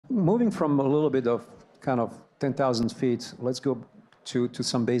moving from a little bit of kind of 10,000 feet, let's go to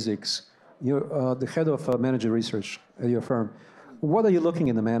some basics. You're the head of manager research at your firm. What are you looking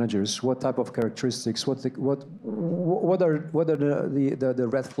in the managers? What type of characteristics? What are the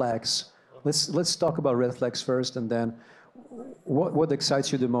red flags? Let's talk about red flags first, and then what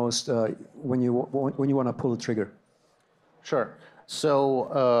excites you the most when you want to pull the trigger? Sure.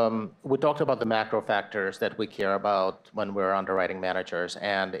 So we talked about the macro factors that we care about when we're underwriting managers,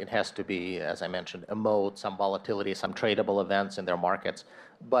 and it has to be, as I mentioned, a mode, some volatility, some tradable events in their markets.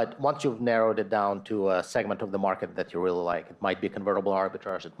 But once you've narrowed it down to a segment of the market that you really like, it might be convertible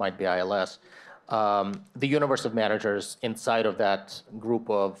arbitrage, it might be ILS, the universe of managers inside of that group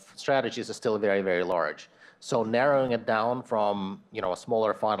of strategies is still very, very large. So narrowing it down from a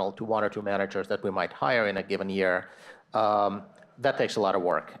smaller funnel to one or two managers that we might hire in a given year, that takes a lot of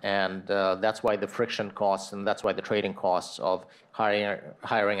work, and that's why the friction costs and that's why the trading costs of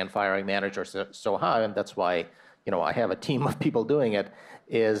hiring and firing managers are so high, and that's why I have a team of people doing it.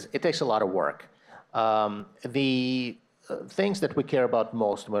 It takes a lot of work. The things that we care about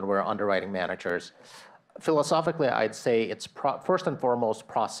most when we're underwriting managers, philosophically, I'd say it's first and foremost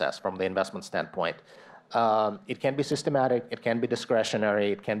process from the investment standpoint. It can be systematic, it can be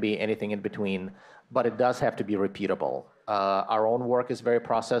discretionary, it can be anything in between, but it does have to be repeatable. Our own work is very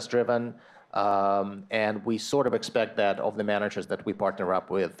process-driven, and we sort of expect that of the managers that we partner up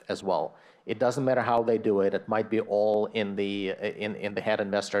with as well. It doesn't matter how they do it. It might be all in the head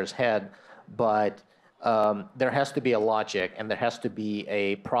investor's head, but there has to be a logic and there has to be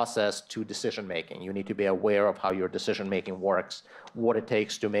a process to decision-making. You need to be aware of how your decision-making works, what it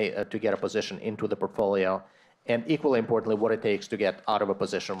takes to get a position into the portfolio, and equally importantly, what it takes to get out of a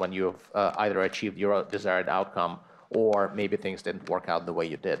position when you've either achieved your desired outcome or maybe things didn't work out the way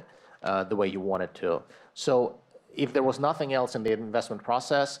you did, the way you wanted to. So if there was nothing else in the investment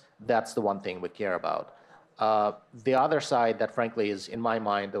process, that's the one thing we care about. The other side that frankly is, in my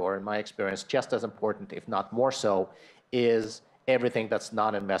mind or in my experience, just as important, if not more so, is everything that's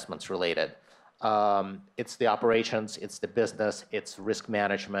non-investments related. It's the operations, it's the business, it's risk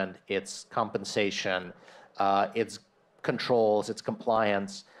management, it's compensation, it's controls, it's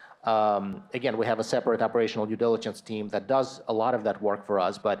compliance. Again, we have a separate operational due diligence team that does a lot of that work for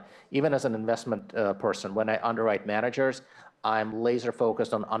us, but even as an investment person, when I underwrite managers, I'm laser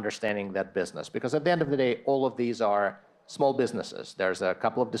focused on understanding that business, because at the end of the day, all of these are small businesses. There's a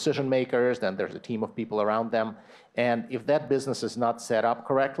couple of decision makers, then there's a team of people around them, and if that business is not set up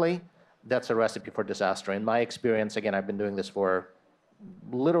correctly, that's a recipe for disaster. In my experience, again, I've been doing this for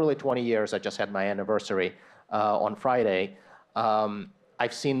literally 20 years. I just had my anniversary on Friday.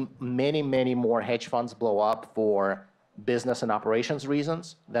 I've seen many, many more hedge funds blow up for business and operations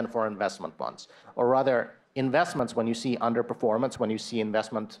reasons than for investment funds. Or rather, investments, when you see underperformance, when you see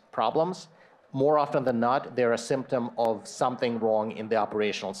investment problems, more often than not, they're a symptom of something wrong in the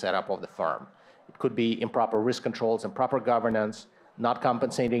operational setup of the firm. It could be improper risk controls, improper governance, not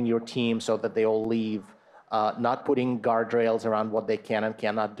compensating your team so that they all leave, not putting guardrails around what they can and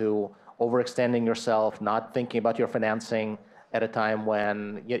cannot do, overextending yourself, not thinking about your financing at a time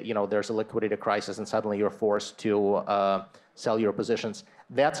when there's a liquidity crisis and suddenly you're forced to sell your positions.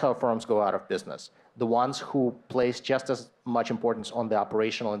 That's how firms go out of business. The ones who place just as much importance on the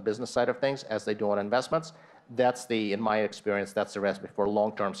operational and business side of things as they do on investments, in my experience, that's the recipe for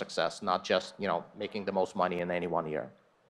long-term success, not just making the most money in any one year.